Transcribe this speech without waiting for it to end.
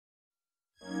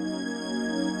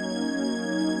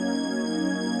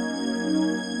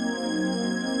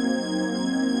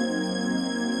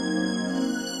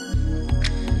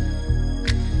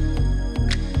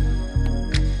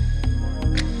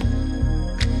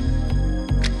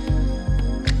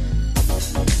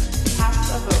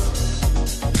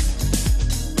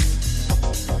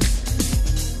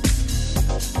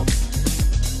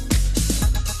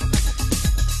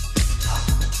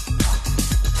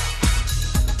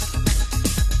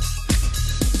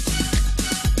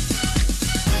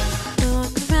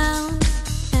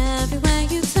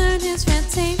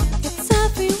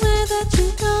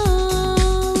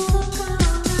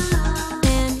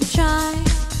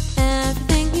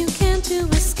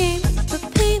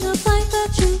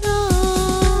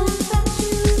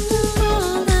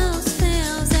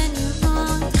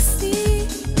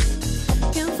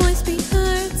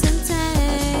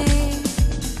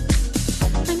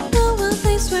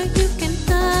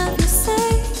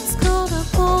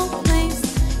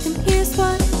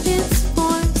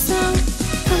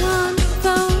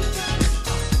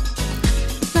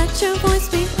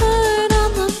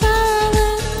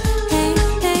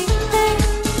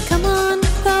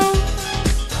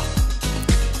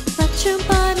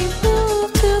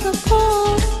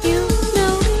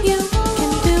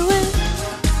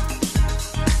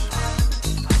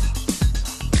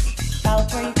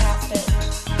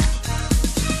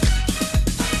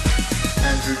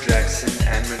Andrew Jackson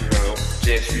and Monroe,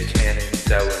 James Buchanan,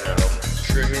 Delano,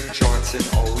 Truman Johnson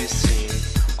always seen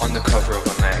on the cover of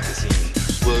a magazine,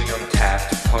 William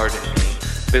Taft, pardon me,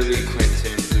 Billy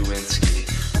Clinton, Lewinsky,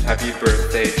 happy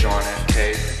birthday John F.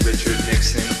 K., Richard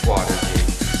Nixon, Waterloo.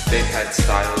 They had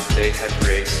style, they had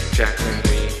grace, Jacqueline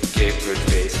Lee gave good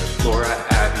face, Laura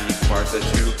Abbey, Martha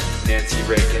too, Nancy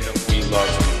Reagan, we love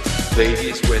you.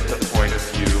 Ladies with a point of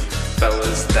view,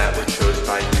 fellas that were chose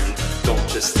by you. Don't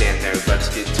just stand there,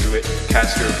 let's get to it.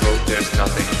 Cast your vote, there's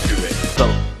nothing to it.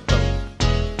 Vote.